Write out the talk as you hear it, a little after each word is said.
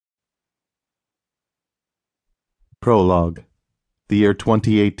Prologue. The year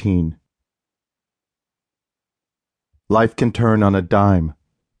 2018. Life can turn on a dime,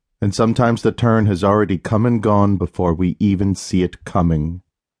 and sometimes the turn has already come and gone before we even see it coming.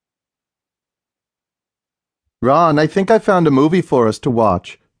 Ron, I think I found a movie for us to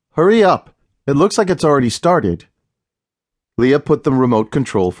watch. Hurry up. It looks like it's already started. Leah put the remote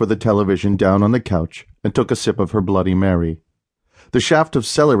control for the television down on the couch and took a sip of her Bloody Mary. The shaft of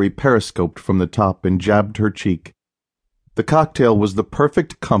celery periscoped from the top and jabbed her cheek. The cocktail was the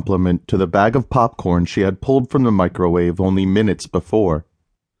perfect complement to the bag of popcorn she had pulled from the microwave only minutes before.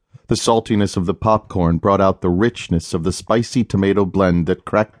 The saltiness of the popcorn brought out the richness of the spicy tomato blend that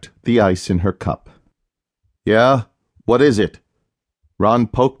cracked the ice in her cup. Yeah? What is it? Ron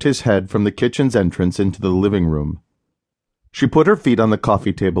poked his head from the kitchen's entrance into the living room. She put her feet on the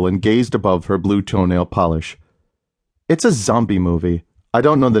coffee table and gazed above her blue toenail polish. It's a zombie movie. I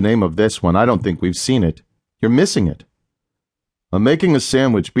don't know the name of this one. I don't think we've seen it. You're missing it. I'm making a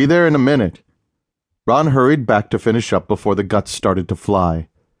sandwich. Be there in a minute. Ron hurried back to finish up before the guts started to fly.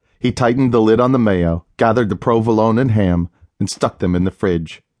 He tightened the lid on the mayo, gathered the provolone and ham, and stuck them in the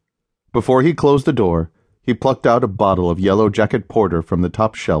fridge. Before he closed the door, he plucked out a bottle of Yellow Jacket porter from the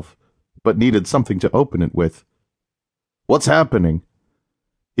top shelf, but needed something to open it with. What's happening?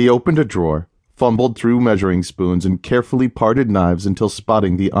 He opened a drawer, fumbled through measuring spoons, and carefully parted knives until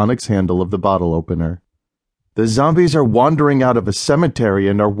spotting the onyx handle of the bottle opener. The zombies are wandering out of a cemetery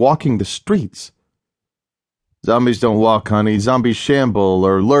and are walking the streets. Zombies don't walk, honey. Zombies shamble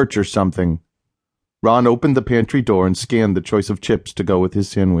or lurch or something. Ron opened the pantry door and scanned the choice of chips to go with his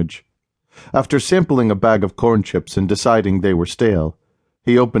sandwich. After sampling a bag of corn chips and deciding they were stale,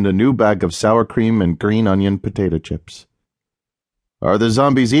 he opened a new bag of sour cream and green onion potato chips. Are the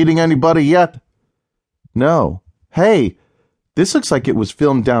zombies eating anybody yet? No. Hey, this looks like it was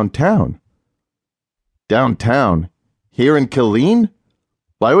filmed downtown. Downtown? Here in Killeen?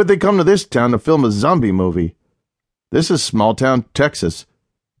 Why would they come to this town to film a zombie movie? This is small-town Texas.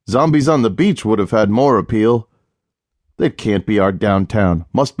 Zombies on the beach would have had more appeal. That can't be our downtown.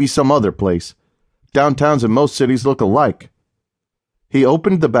 Must be some other place. Downtowns in most cities look alike. He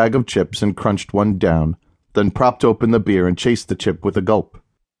opened the bag of chips and crunched one down, then propped open the beer and chased the chip with a gulp.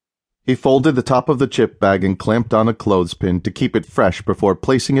 He folded the top of the chip bag and clamped on a clothespin to keep it fresh before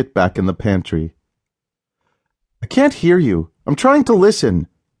placing it back in the pantry. I can't hear you. I'm trying to listen.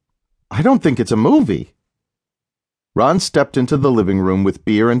 I don't think it's a movie. Ron stepped into the living room with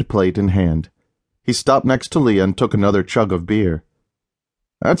beer and plate in hand. He stopped next to Leah and took another chug of beer.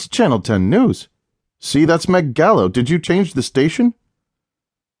 That's Channel 10 News. See, that's Meg Gallo. Did you change the station?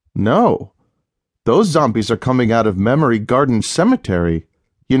 No. Those zombies are coming out of Memory Garden Cemetery.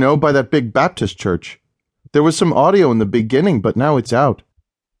 You know, by that big Baptist church. There was some audio in the beginning, but now it's out.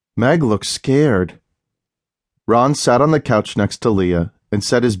 Meg looks scared. Ron sat on the couch next to Leah and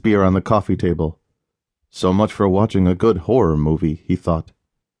set his beer on the coffee table. So much for watching a good horror movie, he thought.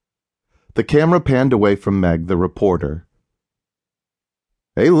 The camera panned away from Meg, the reporter.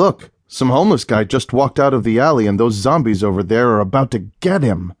 Hey, look, some homeless guy just walked out of the alley and those zombies over there are about to get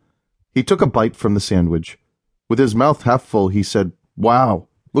him. He took a bite from the sandwich. With his mouth half full, he said, Wow,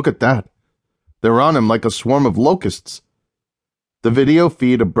 look at that. They're on him like a swarm of locusts. The video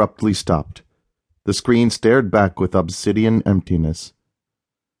feed abruptly stopped. The screen stared back with obsidian emptiness.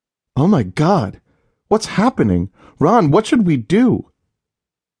 Oh my God, what's happening? Ron, what should we do?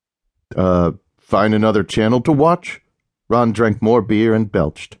 Find another channel to watch? Ron drank more beer and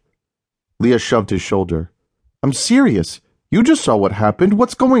belched. Leah shoved his shoulder. I'm serious. You just saw what happened.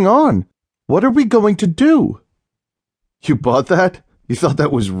 What's going on? What are we going to do? You bought that? You thought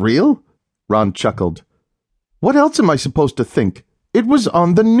that was real? Ron chuckled. What else am I supposed to think? It was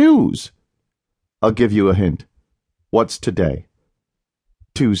on the news. I'll give you a hint. What's today?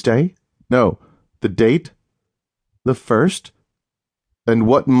 Tuesday? No. The date? The 1st? And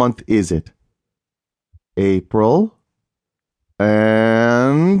what month is it? April?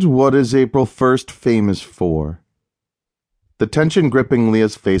 And what is April 1st famous for? The tension gripping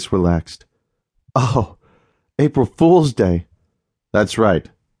Leah's face relaxed. Oh, April Fool's Day. That's right.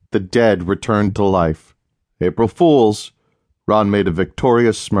 The dead returned to life. April Fools. Ron made a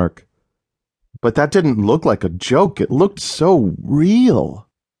victorious smirk. But that didn't look like a joke. It looked so real.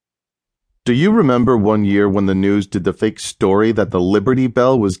 Do you remember one year when the news did the fake story that the Liberty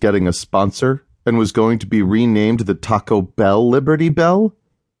Bell was getting a sponsor and was going to be renamed the Taco Bell Liberty Bell?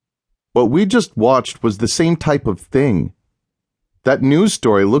 What we just watched was the same type of thing. That news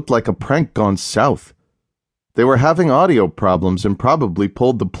story looked like a prank gone south. They were having audio problems and probably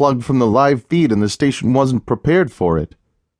pulled the plug from the live feed and the station wasn't prepared for it.